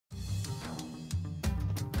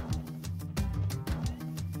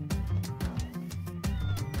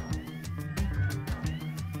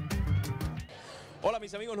Hola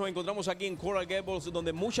mis amigos, nos encontramos aquí en Coral Gables,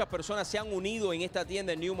 donde muchas personas se han unido en esta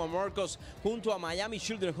tienda en Newman Marcos junto a Miami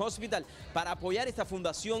Children's Hospital para apoyar esta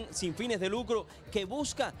fundación sin fines de lucro que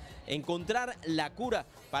busca encontrar la cura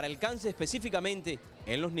para el cáncer específicamente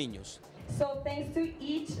en los niños. So thanks to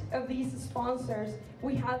each of these sponsors,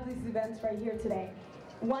 we have these events right here today.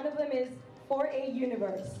 One of them is 4A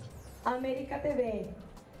Universe, América TV,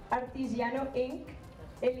 Artigiano Inc.,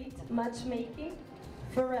 Elite Matchmaking,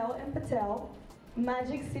 Pharrell and Patel,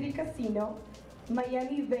 Magic City Casino,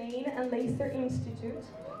 Miami Vein and Laser Institute,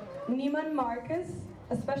 Neiman Marcus,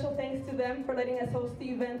 a special thanks to them for letting us host the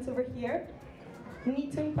events over here,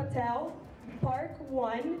 Nitun Patel, Park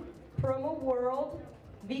One, Promo World,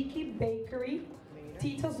 Vicky Bakery,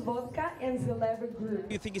 Tito's Vodka, and Zeleva Group.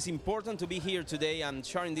 Do you think it's important to be here today and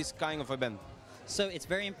sharing this kind of event? So it's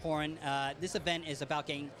very important. This event is about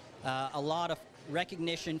getting a lot of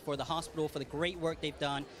recognition for the hospital, for the great work they've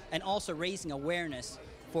done, and also raising awareness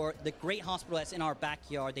for the great hospital that's in our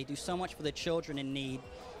backyard. They do so much for the children in need.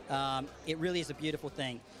 It really is a beautiful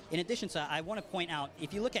thing. In addition to that, I want to point out,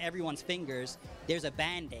 if you look at everyone's fingers, there's a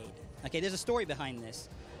Band-Aid. Okay, there's a story behind this.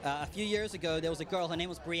 A few years ago, there was a girl, her name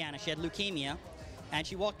was Brianna. She had leukemia, and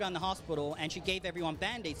she walked around the hospital, and she gave everyone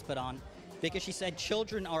Band-Aids put on because she said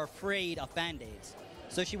children are afraid of Band-Aids.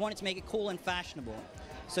 So she wanted to make it cool and fashionable.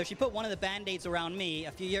 So she put one of the Band-Aids around me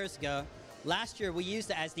a few years ago. Last year, we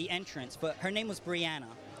used it as the entrance, but her name was Brianna,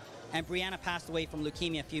 and Brianna passed away from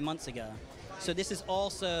leukemia a few months ago. So this is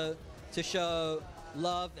also to show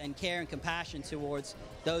love and care and compassion towards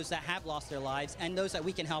those that have lost their lives and those that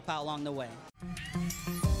we can help out along the way.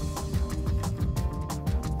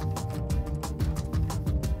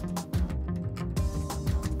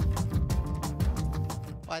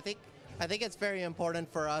 I think it's very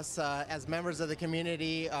important for us as members of the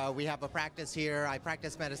community. We have a practice here. I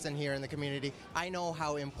practice medicine here in the community. I know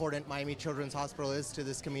how important Miami Children's Hospital is to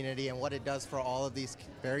this community and what it does for all of these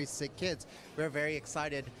very sick kids. We're very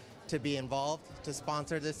excited to be involved, to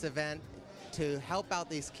sponsor this event, to help out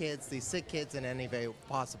these kids, these sick kids, in any way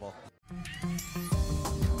possible.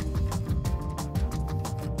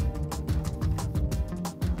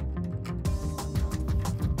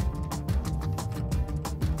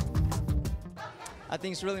 I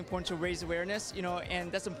think it's really important to raise awareness,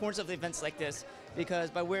 and that's the importance of events like this, because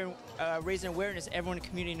by raising awareness, everyone in the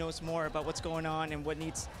community knows more about what's going on and what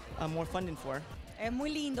needs more funding for. Es muy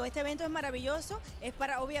lindo, este evento es maravilloso, es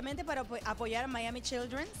obviamente para apoyar a Miami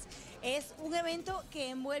Children's. Es un evento que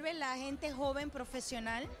envuelve a la gente joven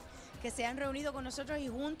profesional que se han reunido con nosotros y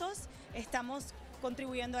juntos estamos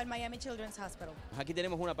contribuyendo al Miami Children's Hospital. Aquí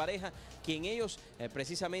tenemos una pareja, quien ellos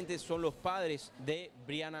precisamente son los padres de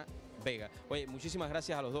Brianna Vega. Oye, muchísimas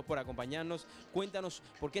gracias a los dos por acompañarnos. Cuéntanos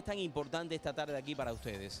por qué es tan importante esta tarde aquí para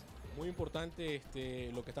ustedes. Muy importante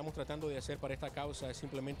lo que estamos tratando de hacer para esta causa es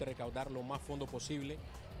simplemente recaudar lo más fondos posible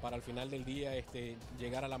para al final del día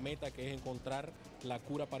llegar a la meta, que es encontrar la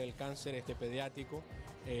cura para el cáncer pediátrico.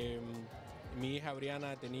 Mi hija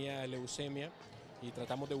Brianna tenía leucemia y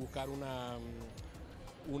tratamos de buscar un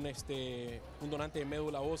donante de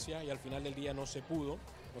médula ósea y al final del día no se pudo.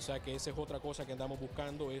 O sea que esa es otra cosa que andamos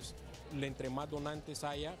buscando, es entre más donantes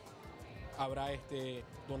haya, habrá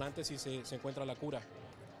donantes y se encuentra la cura.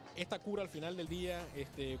 Esta cura al final del día,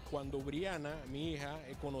 cuando Brianna, mi hija,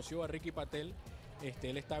 conoció a Ricky Patel,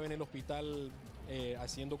 él estaba en el hospital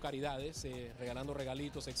haciendo caridades, regalando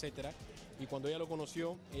regalitos, etc. Y cuando ella lo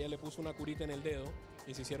conoció, ella le puso una curita en el dedo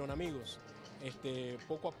y se hicieron amigos.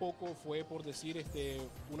 Poco a poco fue, por decir,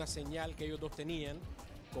 una señal que ellos dos tenían,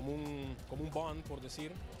 como un bond, por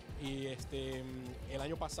decir. Y el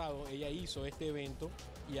año pasado ella hizo este evento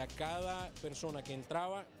y a cada persona que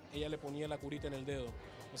entraba, ella le ponía la curita en el dedo.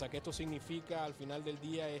 O sea que esto significa al final del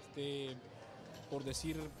día, por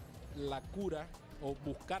decir, la cura o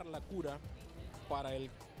buscar la cura para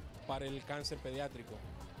el cáncer pediátrico.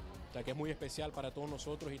 O sea que es muy especial para todos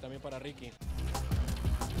nosotros y también para Ricky.